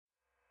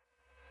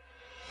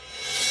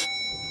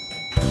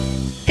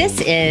This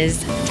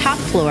is Top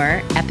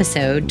Floor,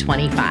 episode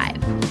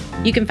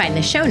 25. You can find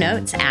the show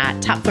notes at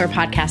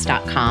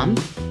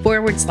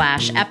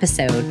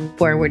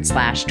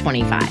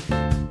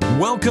topfloorpodcast.com/episode/25.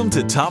 Welcome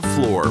to Top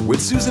Floor with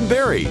Susan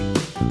Berry.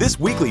 This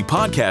weekly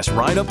podcast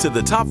ride up to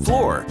the top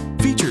floor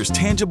features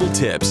tangible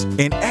tips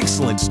and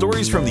excellent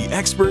stories from the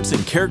experts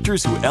and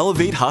characters who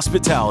elevate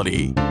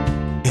hospitality.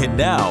 And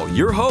now,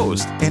 your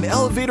host and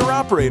elevator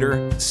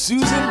operator,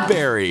 Susan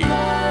Berry.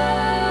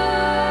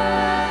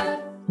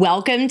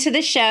 Welcome to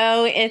the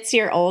show. It's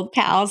your old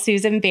pal,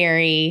 Susan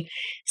Berry.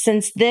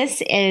 Since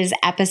this is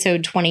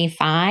episode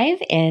 25,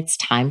 it's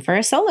time for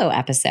a solo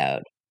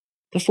episode.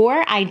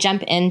 Before I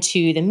jump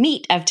into the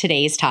meat of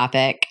today's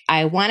topic,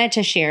 I wanted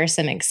to share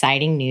some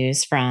exciting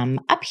news from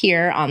up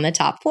here on the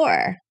top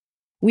floor.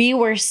 We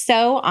were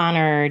so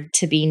honored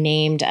to be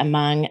named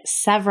among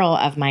several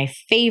of my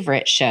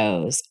favorite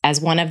shows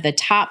as one of the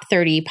top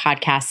 30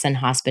 podcasts in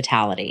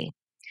hospitality.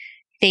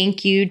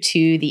 Thank you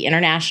to the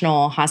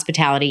International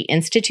Hospitality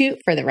Institute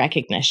for the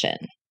recognition.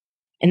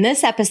 In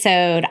this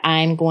episode,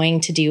 I'm going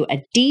to do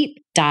a deep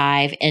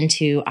dive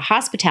into a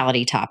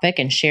hospitality topic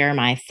and share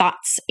my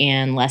thoughts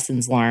and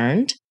lessons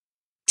learned.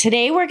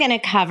 Today, we're going to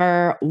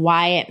cover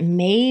why it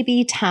may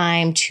be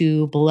time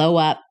to blow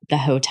up the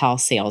hotel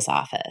sales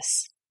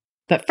office.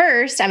 But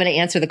first, I'm going to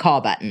answer the call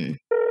button.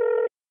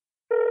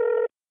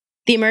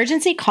 The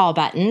emergency call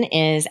button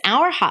is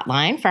our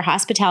hotline for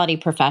hospitality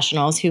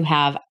professionals who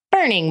have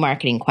burning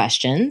marketing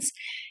questions.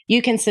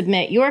 You can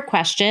submit your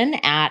question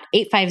at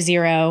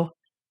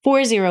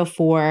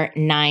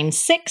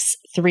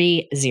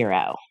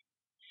 850-404-9630.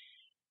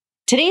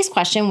 Today's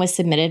question was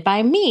submitted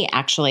by me,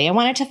 actually. I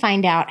wanted to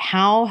find out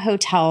how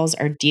hotels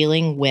are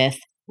dealing with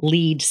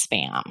lead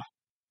spam.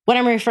 What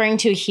I'm referring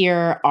to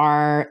here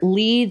are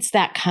leads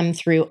that come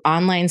through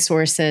online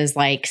sources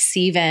like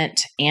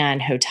Cvent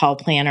and Hotel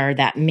Planner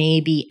that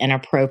may be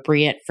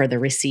inappropriate for the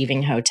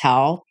receiving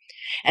hotel.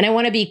 And I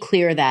want to be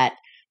clear that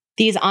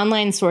these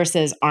online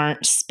sources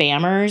aren't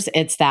spammers.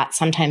 It's that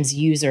sometimes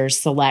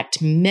users select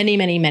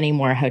many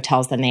more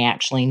hotels than they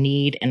actually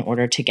need in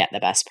order to get the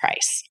best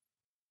price.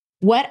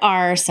 What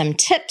are some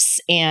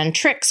tips and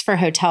tricks for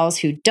hotels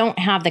who don't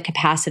have the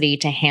capacity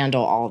to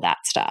handle all that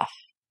stuff?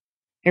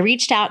 I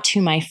reached out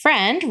to my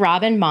friend,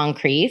 Robin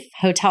Moncrief,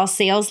 hotel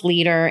sales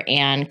leader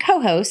and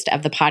co-host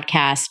of the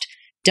podcast,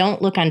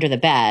 Don't Look Under the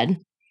Bed.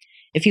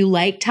 If you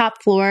like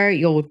Top Floor,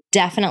 you'll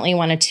definitely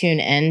want to tune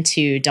in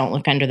to Don't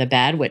Look Under the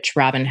Bed, which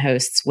Robin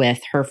hosts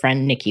with her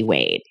friend Nikki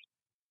Wade.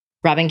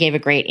 Robin gave a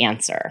great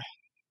answer.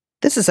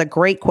 This is a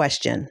great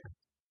question.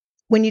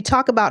 When you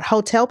talk about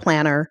Hotel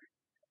Planner,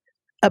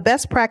 a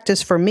best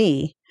practice for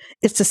me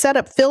is to set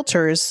up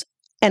filters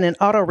and an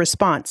auto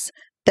response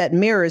that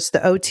mirrors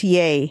the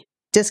OTA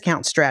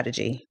discount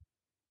strategy.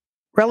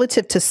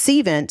 Relative to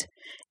Cvent,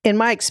 in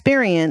my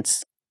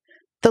experience,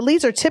 the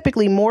leads are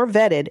typically more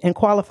vetted and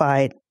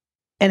qualified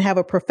and have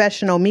a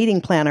professional meeting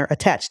planner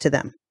attached to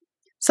them.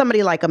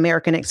 Somebody like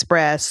American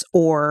Express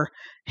or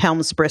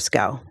Helms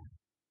Briscoe.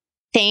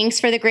 Thanks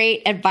for the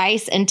great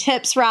advice and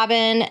tips,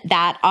 Robin.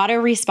 That auto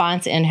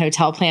response in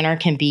Hotel Planner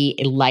can be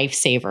a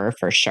lifesaver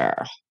for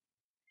sure.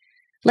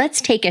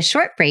 Let's take a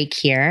short break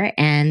here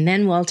and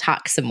then we'll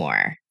talk some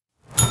more.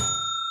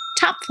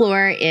 Top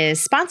Floor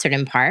is sponsored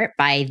in part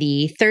by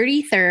the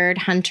 33rd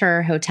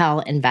Hunter Hotel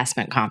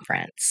Investment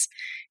Conference,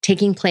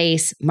 taking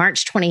place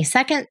March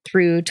 22nd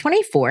through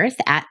 24th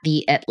at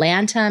the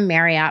Atlanta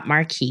Marriott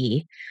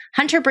Marquis.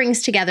 Hunter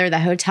brings together the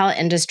hotel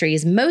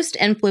industry's most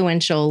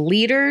influential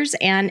leaders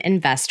and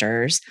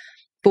investors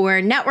for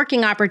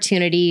networking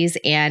opportunities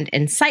and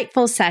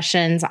insightful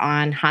sessions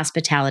on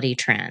hospitality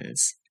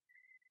trends.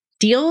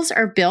 Deals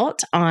are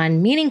built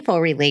on meaningful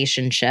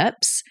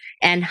relationships,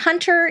 and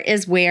Hunter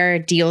is where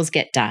deals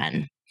get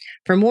done.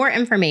 For more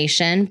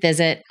information,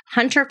 visit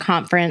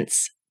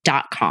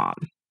hunterconference.com.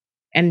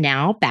 And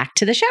now back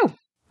to the show.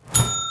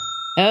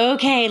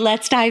 Okay,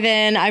 let's dive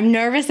in. I'm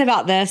nervous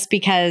about this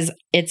because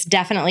it's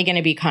definitely going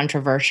to be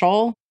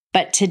controversial.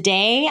 But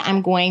today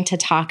I'm going to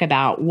talk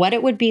about what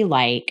it would be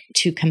like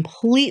to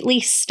completely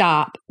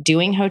stop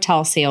doing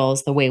hotel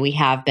sales the way we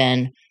have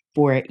been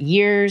for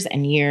years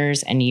and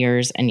years and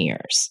years and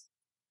years.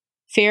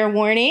 Fair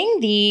warning,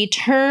 the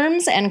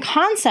terms and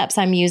concepts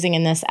I'm using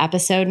in this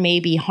episode may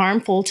be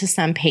harmful to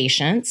some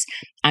patients.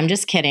 I'm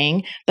just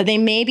kidding, but they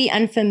may be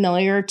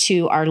unfamiliar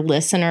to our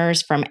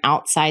listeners from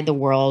outside the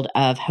world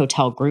of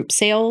hotel group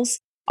sales.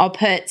 I'll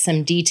put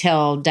some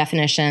detailed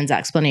definitions,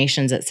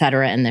 explanations,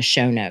 etc. in the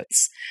show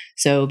notes.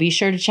 So be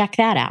sure to check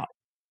that out.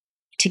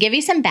 To give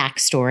you some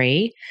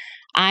backstory,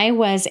 I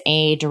was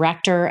a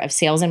director of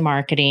sales and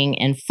marketing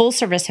in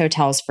full-service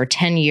hotels for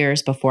 10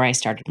 years before I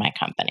started my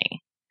company.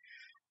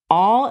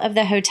 All of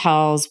the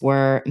hotels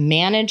were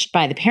managed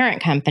by the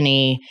parent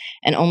company,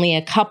 and only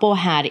a couple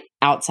had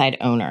outside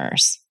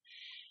owners.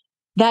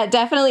 That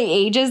definitely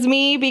ages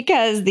me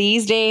because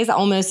these days,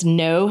 almost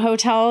no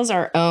hotels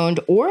are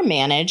owned or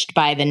managed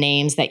by the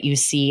names that you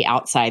see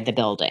outside the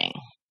building.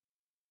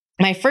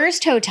 My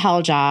first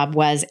hotel job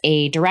was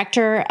a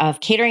director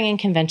of catering and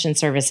convention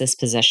services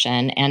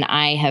position, and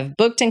I have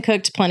booked and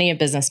cooked plenty of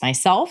business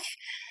myself.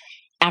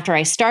 After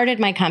I started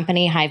my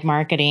company, Hive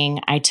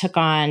Marketing, I took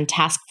on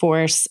task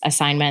force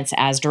assignments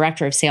as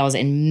director of sales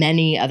in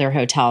many other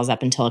hotels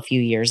up until a few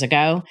years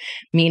ago,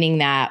 meaning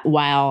that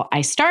while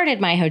I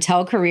started my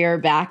hotel career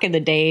back in the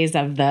days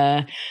of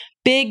the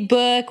big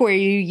book where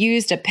you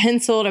used a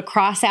pencil to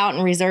cross out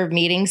and reserve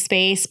meeting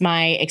space,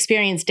 my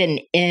experience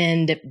didn't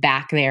end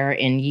back there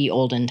in ye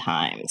olden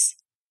times.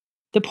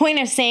 The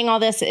point of saying all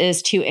this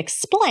is to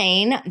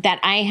explain that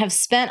I have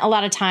spent a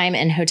lot of time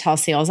in hotel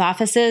sales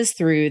offices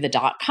through the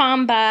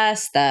dot-com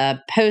bust, the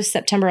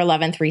post-September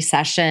 11th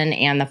recession,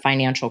 and the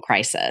financial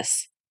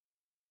crisis.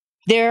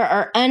 There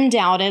are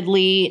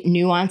undoubtedly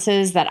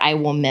nuances that I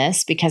will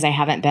miss because I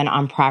haven't been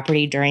on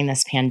property during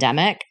this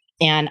pandemic.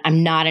 And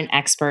I'm not an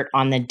expert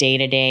on the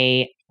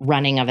day-to-day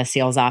running of a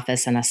sales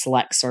office in a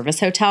select service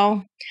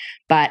hotel,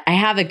 but I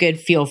have a good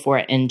feel for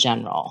it in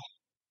general.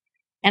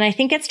 And I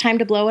think it's time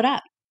to blow it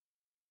up.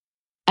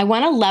 I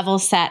want to level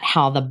set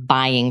how the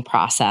buying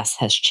process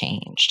has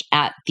changed.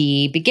 At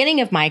the beginning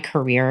of my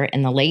career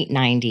in the late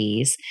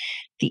 90s,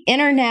 the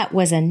internet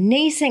was a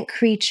nascent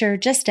creature,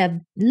 just a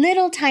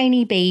little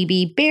tiny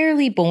baby,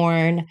 barely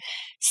born.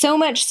 So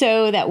much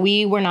so that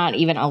we were not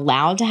even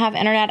allowed to have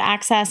internet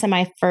access in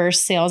my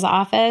first sales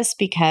office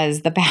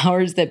because the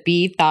powers that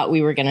be thought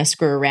we were going to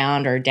screw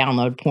around or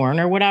download porn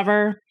or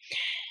whatever.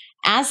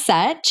 As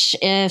such,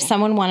 if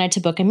someone wanted to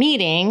book a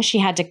meeting, she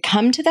had to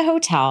come to the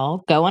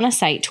hotel, go on a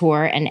site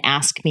tour, and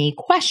ask me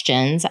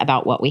questions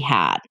about what we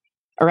had,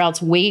 or else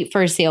wait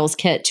for a sales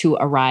kit to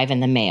arrive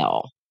in the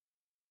mail.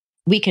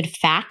 We could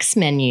fax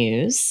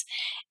menus,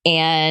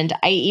 and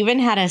I even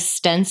had a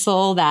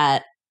stencil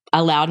that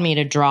allowed me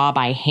to draw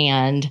by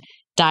hand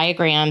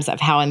diagrams of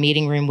how a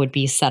meeting room would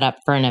be set up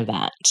for an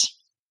event.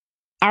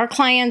 Our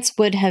clients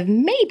would have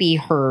maybe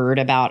heard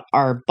about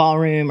our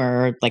ballroom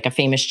or like a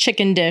famous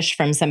chicken dish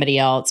from somebody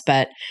else,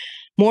 but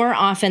more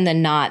often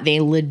than not, they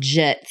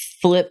legit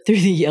flip through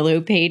the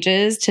yellow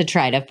pages to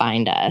try to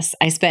find us.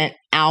 I spent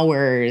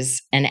hours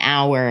and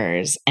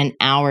hours and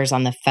hours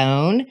on the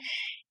phone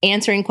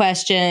answering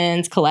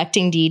questions,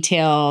 collecting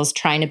details,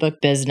 trying to book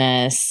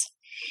business.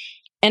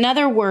 In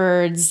other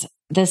words,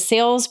 the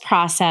sales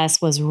process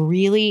was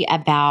really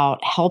about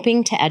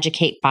helping to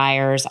educate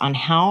buyers on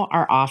how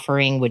our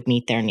offering would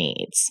meet their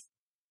needs.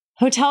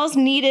 Hotels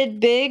needed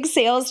big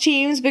sales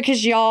teams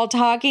because y'all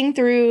talking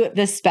through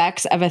the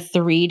specs of a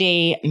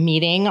 3-day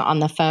meeting on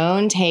the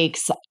phone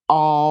takes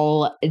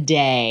all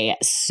day,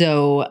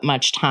 so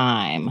much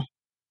time.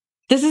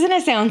 This is going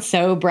to sound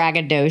so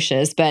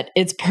braggadocious, but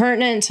it's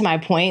pertinent to my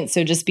point,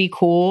 so just be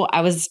cool. I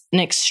was an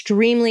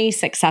extremely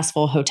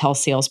successful hotel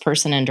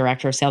salesperson and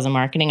director of sales and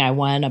marketing. I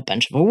won a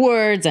bunch of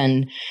awards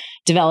and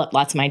developed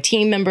lots of my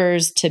team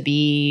members to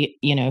be,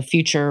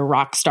 future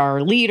rock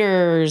star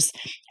leaders.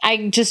 I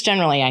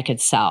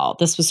could sell.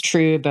 This was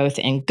true both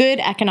in good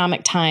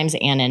economic times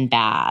and in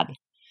bad.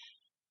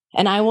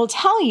 And I will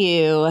tell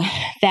you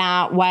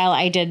that while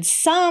I did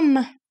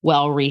some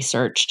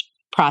well-researched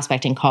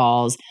prospecting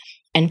calls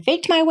and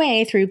faked my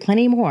way through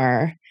plenty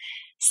more,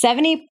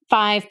 75%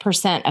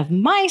 of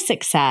my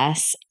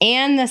success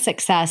and the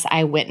success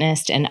I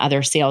witnessed in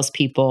other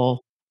salespeople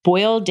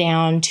boiled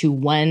down to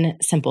one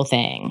simple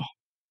thing: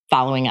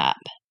 following up.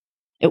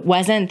 It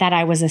wasn't that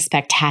I was a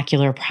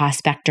spectacular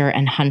prospector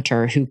and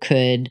hunter who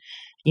could,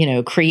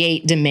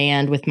 create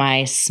demand with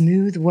my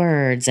smooth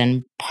words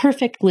and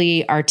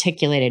perfectly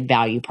articulated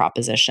value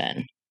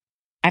proposition.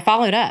 I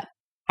followed up.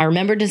 I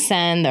remembered to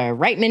send the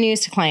right menus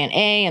to client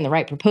A and the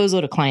right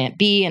proposal to client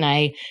B, and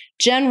I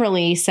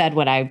generally said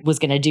what I was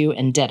going to do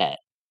and did it.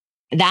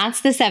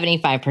 That's the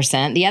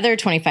 75%. The other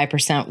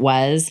 25%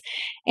 was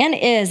and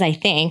is, I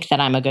think,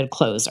 that I'm a good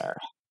closer.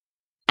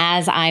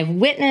 As I've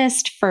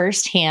witnessed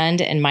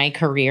firsthand in my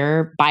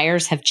career,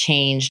 buyers have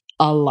changed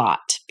a lot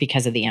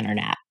because of the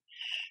internet.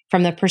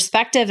 From the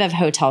perspective of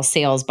hotel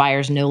sales,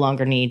 buyers no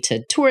longer need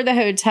to tour the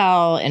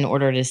hotel in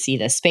order to see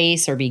the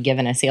space or be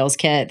given a sales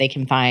kit. They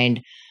can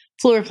find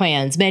floor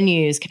plans,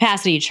 menus,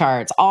 capacity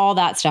charts, all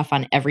that stuff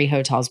on every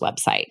hotel's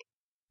website.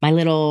 My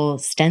little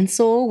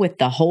stencil with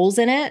the holes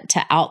in it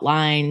to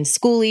outline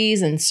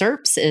schoolies and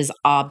SERPs is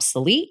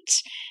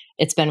obsolete.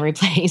 It's been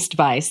replaced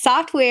by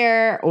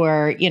software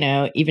or,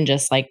 even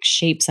just like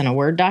shapes in a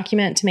Word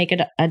document to make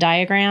a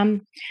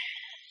diagram.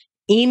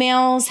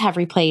 Emails have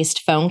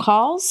replaced phone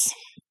calls.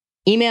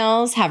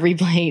 Emails have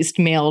replaced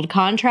mailed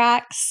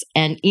contracts,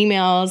 and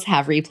emails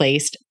have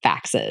replaced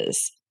faxes.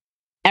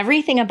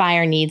 Everything a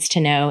buyer needs to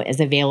know is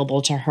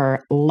available to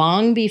her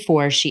long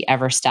before she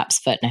ever steps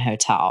foot in a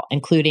hotel,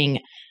 including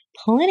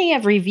plenty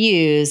of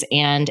reviews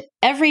and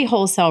every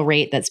wholesale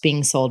rate that's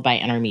being sold by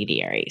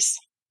intermediaries.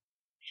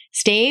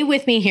 Stay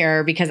with me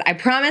here because I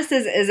promise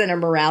this isn't a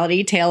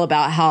morality tale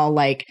about how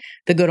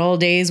the good old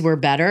days were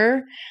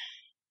better.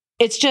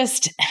 It's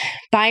just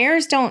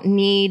buyers don't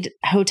need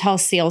hotel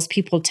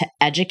salespeople to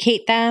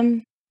educate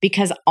them.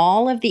 because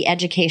all of the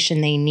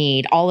education they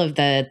need, all of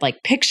the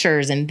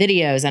pictures and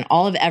videos and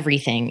all of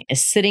everything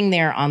is sitting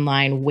there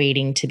online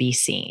waiting to be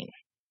seen.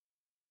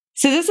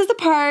 So this is the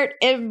part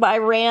in my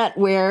rant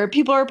where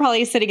people are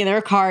probably sitting in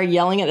their car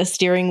yelling at the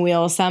steering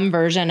wheel, some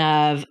version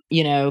of,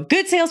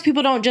 good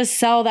salespeople don't just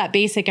sell that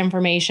basic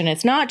information.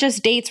 It's not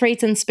just dates,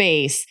 rates, and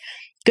space.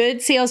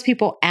 Good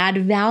salespeople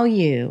add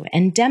value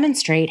and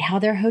demonstrate how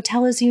their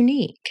hotel is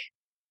unique.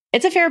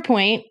 It's a fair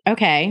point,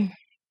 okay,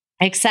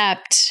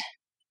 except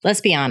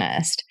let's be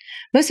honest,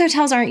 most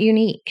hotels aren't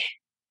unique.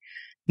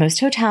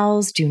 Most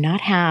hotels do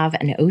not have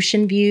an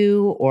ocean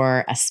view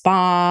or a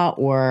spa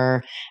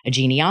or a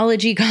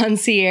genealogy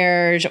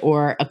concierge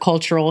or a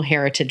cultural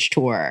heritage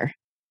tour.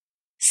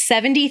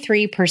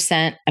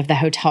 73% of the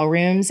hotel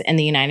rooms in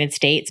the United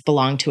States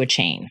belong to a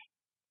chain.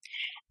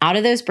 Out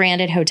of those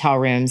branded hotel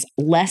rooms,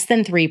 less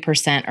than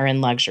 3% are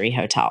in luxury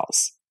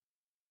hotels.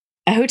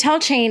 A hotel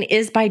chain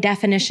is by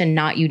definition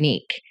not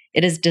unique.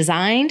 It is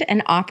designed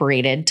and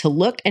operated to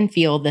look and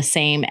feel the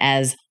same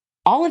as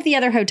all of the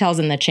other hotels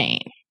in the chain.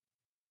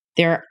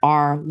 There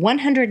are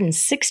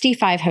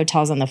 165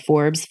 hotels on the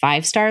Forbes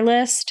 5-star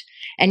list,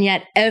 and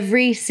yet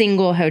every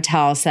single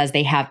hotel says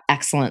they have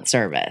excellent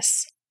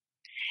service.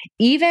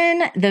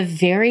 Even the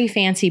very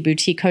fancy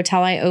boutique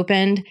hotel I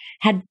opened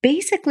had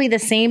basically the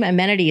same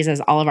amenities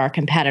as all of our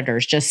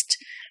competitors, just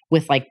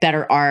with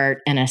better art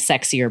and a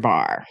sexier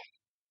bar.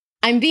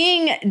 I'm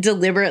being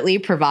deliberately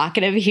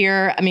provocative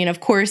here. I mean,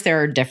 of course,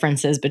 there are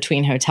differences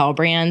between hotel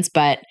brands,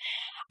 but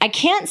I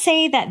can't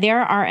say that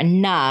there are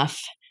enough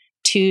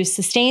to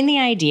sustain the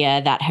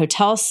idea that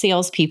hotel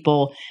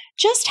salespeople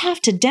just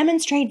have to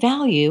demonstrate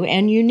value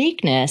and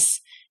uniqueness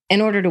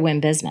in order to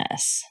win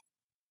business.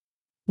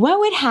 What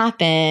would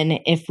happen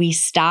if we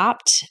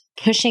stopped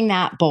pushing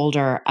that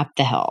boulder up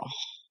the hill?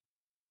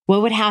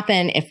 What would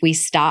happen if we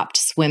stopped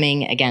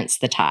swimming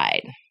against the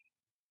tide?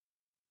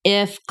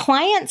 If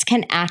clients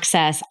can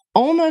access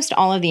almost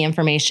all of the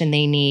information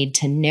they need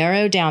to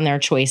narrow down their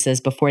choices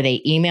before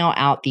they email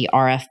out the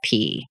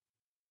RFP,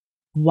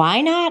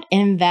 why not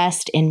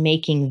invest in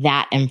making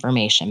that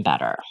information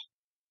better?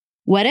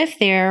 What if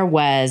there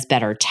was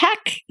better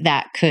tech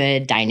that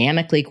could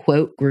dynamically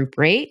quote group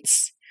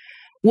rates?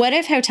 What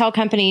if hotel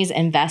companies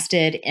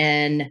invested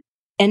in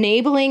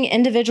enabling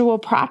individual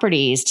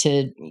properties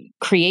to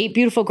create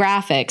beautiful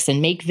graphics and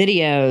make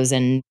videos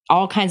and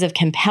all kinds of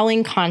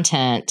compelling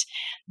content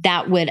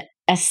that would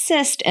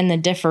assist in the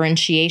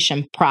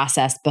differentiation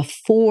process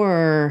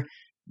before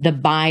the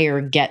buyer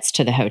gets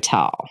to the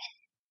hotel?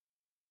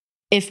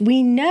 If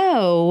we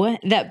know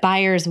that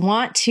buyers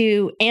want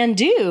to and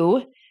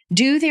do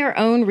their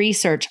own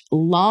research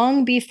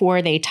long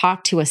before they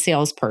talk to a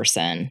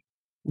salesperson,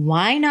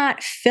 why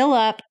not fill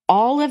up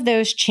all of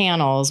those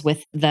channels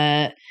with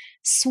the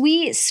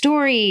sweet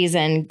stories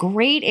and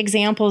great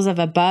examples of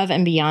above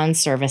and beyond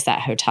service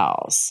at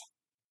hotels?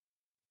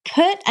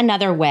 Put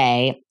another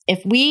way,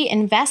 if we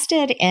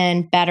invested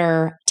in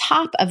better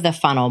top of the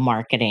funnel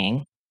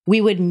marketing,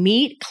 we would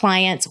meet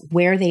clients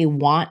where they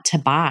want to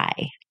buy.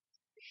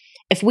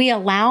 If we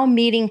allow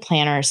meeting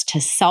planners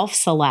to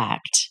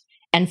self-select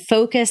and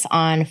focus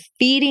on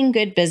feeding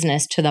good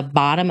business to the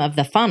bottom of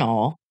the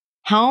funnel,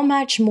 how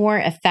much more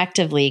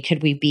effectively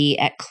could we be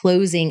at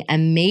closing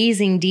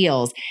amazing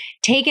deals?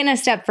 Taken a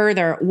step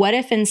further, what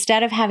if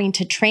instead of having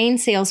to train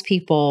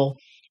salespeople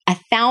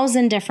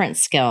 1,000 different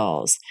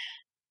skills,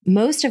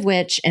 most of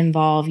which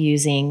involve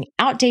using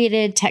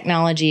outdated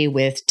technology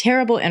with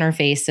terrible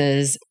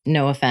interfaces,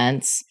 no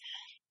offense,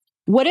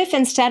 what if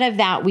instead of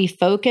that, we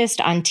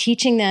focused on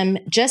teaching them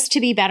just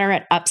to be better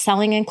at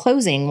upselling and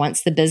closing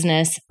once the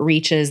business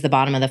reaches the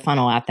bottom of the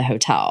funnel at the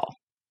hotel?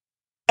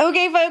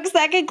 Okay, folks,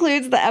 that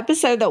concludes the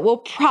episode that will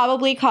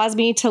probably cause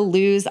me to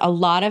lose a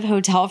lot of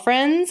hotel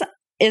friends.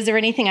 Is there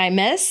anything I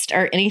missed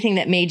or anything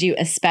that made you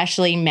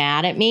especially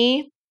mad at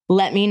me?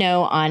 Let me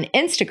know on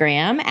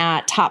Instagram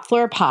at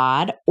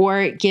TopFloorPod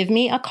or give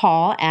me a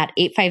call at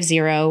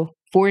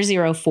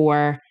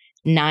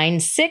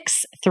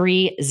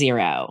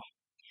 850-404-9630.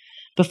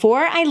 Before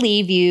I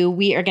leave you,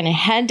 we are going to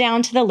head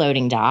down to the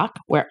loading dock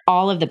where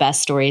all of the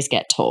best stories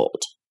get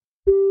told.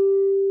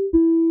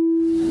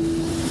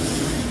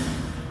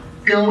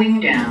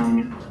 Going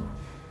down.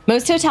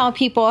 Most hotel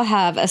people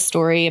have a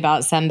story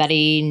about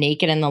somebody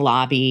naked in the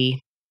lobby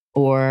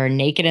or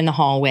naked in the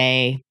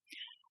hallway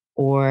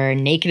or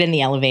naked in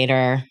the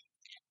elevator.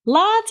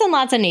 Lots and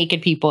lots of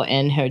naked people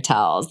in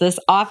hotels. This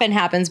often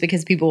happens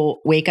because people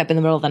wake up in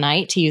the middle of the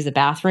night to use the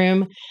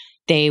bathroom.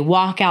 They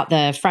walk out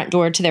the front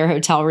door to their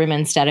hotel room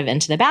instead of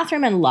into the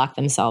bathroom and lock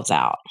themselves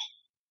out.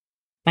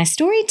 My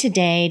story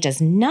today does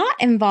not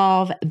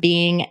involve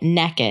being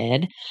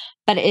naked,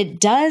 but it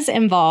does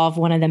involve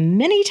one of the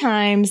many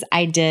times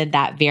I did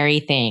that very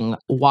thing,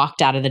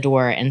 walked out of the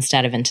door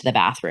instead of into the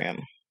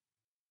bathroom.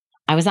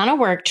 I was on a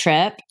work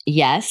trip,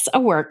 yes,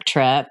 a work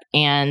trip,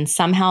 and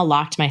somehow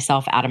locked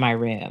myself out of my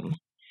room.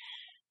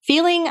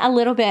 Feeling a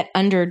little bit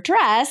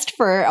underdressed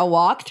for a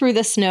walk through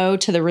the snow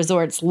to the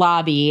resort's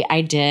lobby,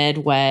 I did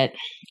what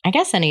I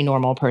guess any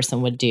normal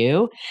person would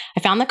do.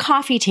 I found the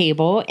coffee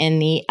table in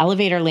the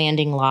elevator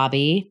landing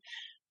lobby,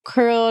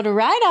 curled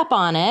right up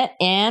on it,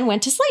 and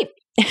went to sleep.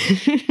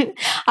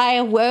 I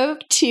awoke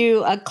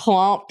to a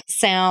clomp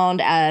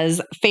sound as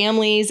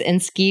families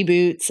in ski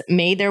boots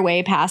made their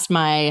way past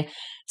my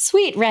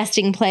sweet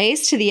resting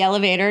place to the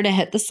elevator to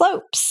hit the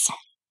slopes.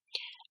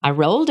 I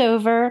rolled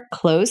over,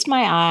 closed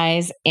my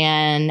eyes,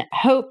 and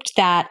hoped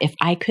that if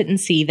I couldn't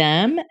see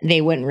them, they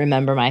wouldn't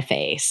remember my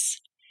face.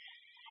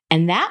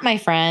 And that, my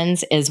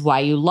friends, is why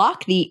you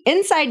lock the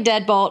inside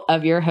deadbolt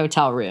of your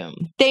hotel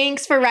room.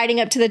 Thanks for riding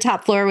up to the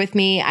top floor with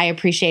me. I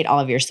appreciate all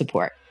of your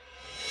support.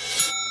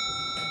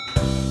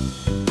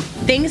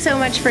 Thanks so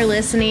much for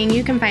listening.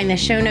 You can find the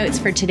show notes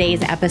for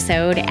today's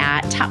episode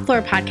at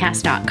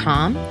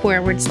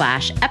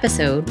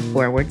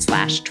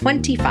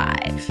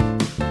topfloorpodcast.com/episode/25.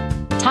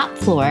 Top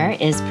Floor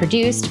is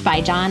produced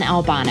by John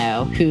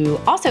Albano, who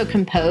also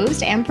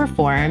composed and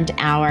performed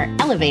our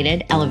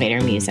elevated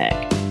elevator music,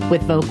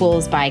 with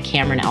vocals by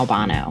Cameron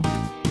Albano.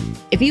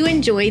 If you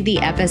enjoyed the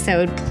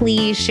episode,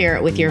 please share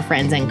it with your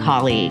friends and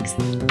colleagues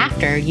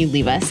after you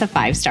leave us a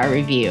 5-star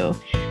review.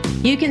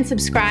 You can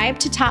subscribe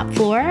to Top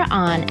Floor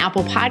on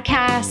Apple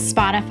Podcasts,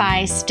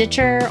 Spotify,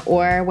 Stitcher,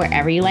 or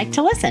wherever you like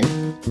to listen.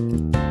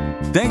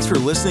 Thanks for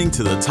listening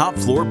to the Top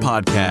Floor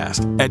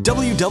Podcast at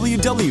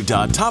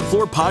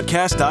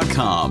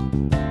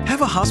www.topfloorpodcast.com.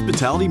 Have a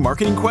hospitality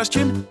marketing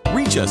question?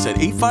 Reach us at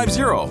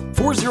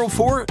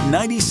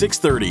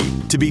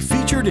 850-404-9630 to be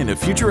featured in a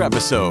future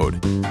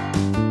episode.